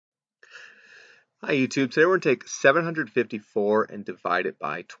Hi YouTube, today we're going to take 754 and divide it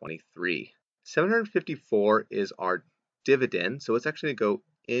by 23. 754 is our dividend, so it's actually going to go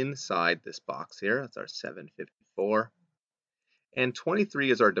inside this box here. That's our 754. And 23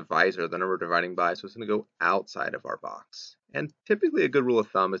 is our divisor, the number we're dividing by, so it's going to go outside of our box. And typically a good rule of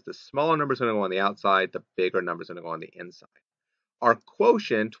thumb is the smaller number is going to go on the outside, the bigger number is going to go on the inside. Our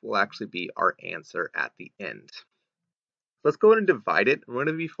quotient will actually be our answer at the end. Let's go ahead and divide it. We're going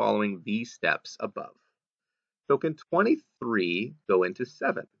to be following these steps above. So can 23 go into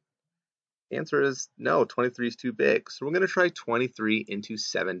 7? The answer is no, 23 is too big. So we're going to try 23 into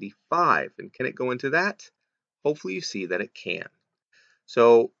 75. And can it go into that? Hopefully you see that it can.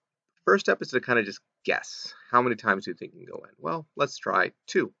 So first step is to kind of just guess. How many times do you think it can go in? Well, let's try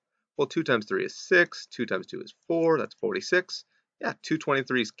 2. Well, 2 times 3 is 6. 2 times 2 is 4. That's 46. Yeah, two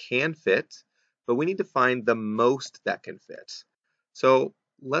 23s can fit, but we need to find the most that can fit. So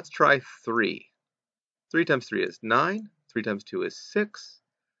let's try 3. 3 times 3 is 9. 3 times 2 is 6.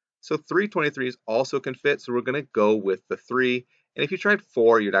 So 3 23s also can fit, so we're going to go with the 3. And if you tried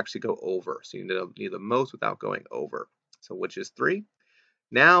 4, you'd actually go over. So you need the most without going over. So which is 3.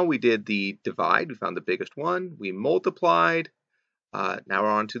 Now we did the divide. We found the biggest one. We multiplied. Now we're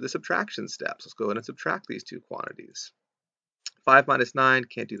on to the subtraction steps. Let's go ahead and subtract these two quantities. 5 minus 9,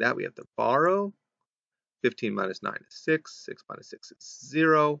 can't do that. We have to borrow. 15 minus 9 is 6. 6 minus 6 is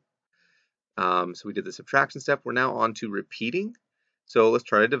 0. So we did the subtraction step. We're now on to repeating. So let's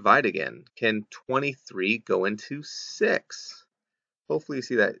try to divide again. Can 23 go into 6? Hopefully you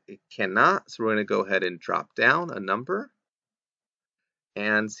see that it cannot. So we're going to go ahead and drop down a number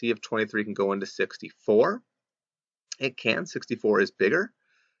and see if 23 can go into 64. It can. 64 is bigger.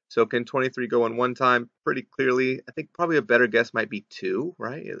 So can 23 go in one time? Pretty clearly. I think probably a better guess might be 2,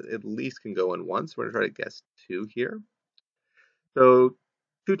 right? It at least can go in once. We're going to try to guess 2 here. So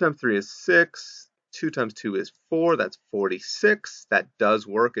 2 times 3 is 6. 2 times 2 is 4. That's 46. That does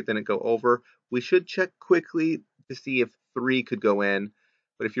work. It didn't go over. We should check quickly to see if 3 could go in.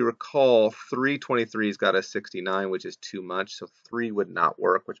 But if you recall, 3 23's got a 69, which is too much. So 3 would not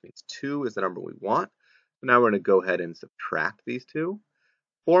work, which means 2 is the number we want. So now we're going to go ahead and subtract these two.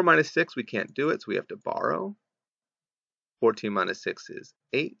 4 minus 6, we can't do it, so we have to borrow. 14 minus 6 is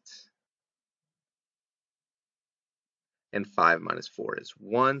 8. And 5 minus 4 is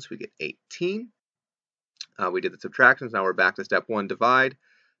 1, so we get 18. We did the subtractions, now we're back to step 1, divide.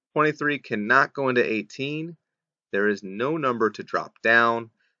 23 cannot go into 18. There is no number to drop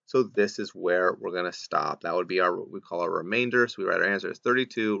down, so this is where we're going to stop. That would be what we call our remainder, so we write our answer as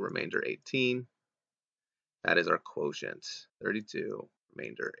 32, remainder 18. That is our quotient, 32,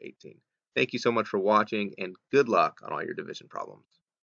 remainder 18. Thank you so much for watching, and good luck on all your division problems.